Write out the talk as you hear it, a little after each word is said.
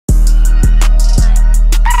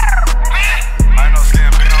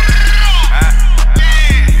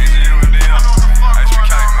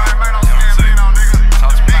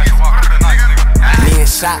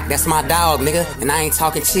that's my dog, nigga. And I ain't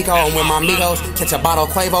talking Chico, I'm with my amigos. Catch a bottle of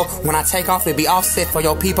Quavo, when I take off, it be offset for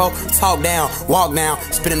your people. Talk down, walk down,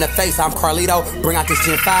 spit in the face, I'm Carlito. Bring out this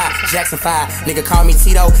Gen 5, Jackson 5, nigga call me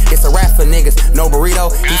Tito. It's a rap for niggas, no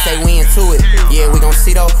burrito. He say we into it, yeah, we gon'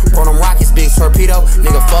 see though. Bro, them rockets, big torpedo.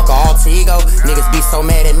 Nigga, fuck a alter ego. Niggas be so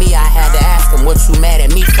mad at me, I had to ask them, what you mad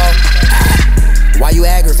at me for? Why you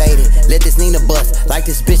aggravated? Let this Nina bust like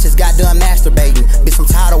this bitch just got done masturbating. Bitch, I'm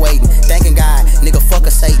tired of waiting. Thanking God, nigga, fuck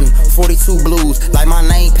a Satan. 42 blues, like my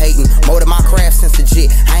name Peyton. Molded my craft since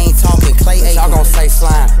legit. I ain't talking Clay Aiken. Y'all gon' say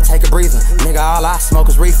slime, take a breather. Nigga, all I smoke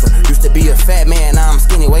is reefer. Used to be a fat man, now I'm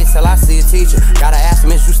skinny. Wait till I see a teacher. Gotta ask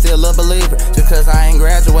him, is you still a believer? Just cause I ain't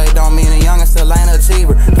graduate don't mean a youngin' still ain't an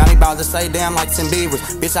achiever. Got me about to say damn like Tim Beavers.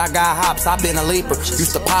 Bitch, I got hops, I been a leaper.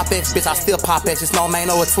 Used to pop X, bitch, I still pop X. It's no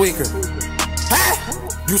Maino a tweaker.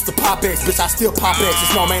 Used to pop X, bitch, I still pop X.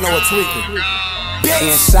 It's no Maino a tweaker.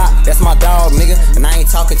 Being shot, that's my dog, nigga. And I ain't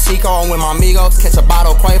talking Chico, I'm with my amigos. Catch a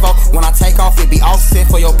bottle of Quavo, when I take off, it be offset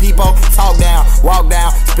for your people. Talk down, walk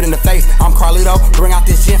down, spit in the face, I'm Carlito. Bring out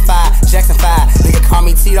this Gen 5, Jackson 5, nigga call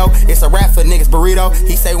me Tito. It's a rap for niggas, burrito.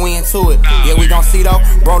 He say we into it, yeah, we gon' see though.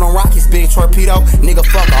 Bro, them rockets, big torpedo. Nigga,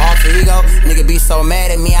 fuck a alter ego. Nigga be so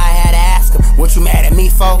mad at me, I had to ask him, what you mad at me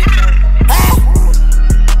for?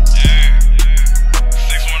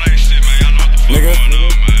 Nigga,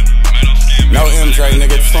 no MJ,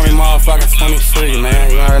 nigga, 20 motherfucking 23,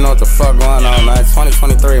 man. You already know what the fuck going on, man.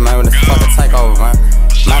 2023, man, with this fucking takeover, man.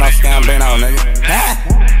 Maino kambino, nigga.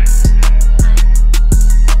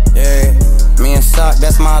 Yeah, me and Shock,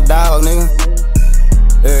 that's my dog, nigga.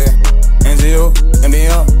 Yeah, NGU,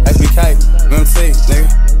 MDM, HBK, MT, nigga.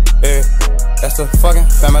 Yeah, that's the fucking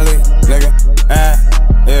family, nigga. Yeah.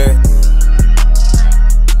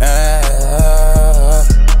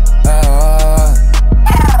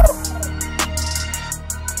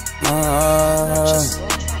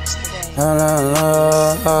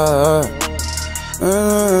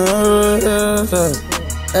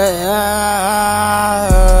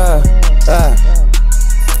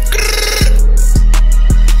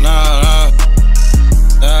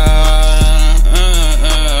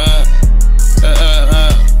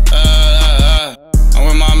 I'm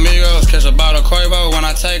with my amigos, catch a bottle of Quavo. When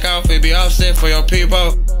I take off, it be offset for your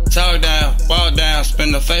people. Talk down, walk down,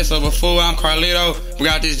 spin the face of a fool, I'm Carlito. We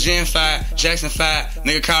got this Gen 5, Jackson 5,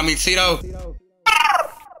 nigga call me Tito.